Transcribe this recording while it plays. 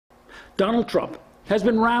Donald Trump has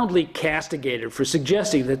been roundly castigated for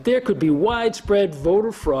suggesting that there could be widespread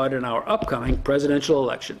voter fraud in our upcoming presidential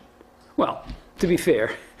election. Well, to be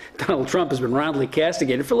fair, Donald Trump has been roundly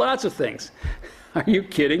castigated for lots of things. Are you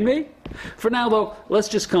kidding me? For now, though, let's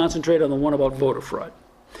just concentrate on the one about voter fraud.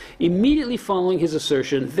 Immediately following his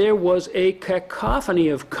assertion, there was a cacophony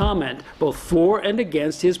of comment both for and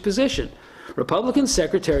against his position. Republican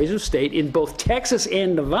secretaries of state in both Texas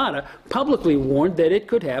and Nevada publicly warned that it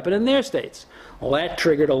could happen in their states. Well, that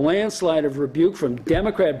triggered a landslide of rebuke from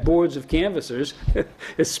Democrat boards of canvassers,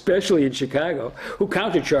 especially in Chicago, who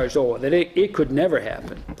countercharged that it could never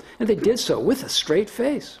happen. And they did so with a straight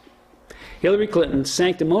face. Hillary Clinton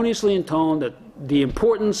sanctimoniously intoned that the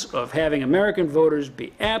importance of having American voters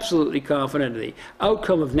be absolutely confident in the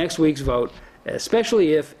outcome of next week's vote,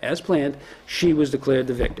 especially if, as planned, she was declared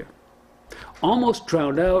the victor. Almost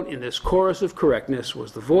drowned out in this chorus of correctness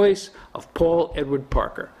was the voice of Paul Edward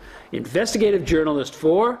Parker, investigative journalist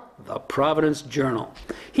for the Providence Journal.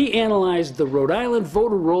 He analyzed the Rhode Island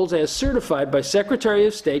voter rolls as certified by Secretary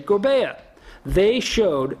of State Gorbea. They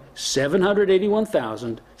showed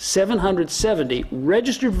 781,770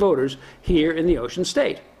 registered voters here in the Ocean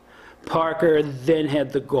State. Parker then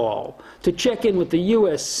had the gall to check in with the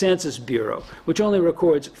U.S. Census Bureau, which only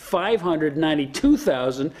records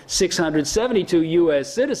 592,672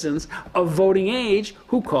 U.S. citizens of voting age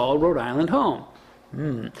who call Rhode Island home.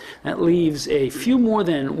 That leaves a few more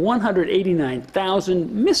than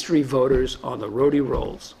 189,000 mystery voters on the Rhode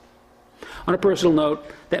rolls. On a personal note,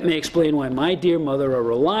 that may explain why my dear mother, a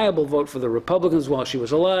reliable vote for the Republicans while she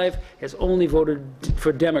was alive, has only voted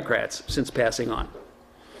for Democrats since passing on.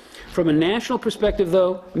 From a national perspective,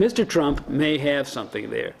 though, Mr. Trump may have something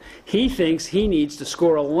there. He thinks he needs to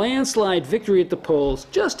score a landslide victory at the polls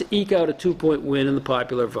just to eke out a 2-point win in the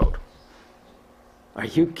popular vote. Are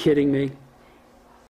you kidding me?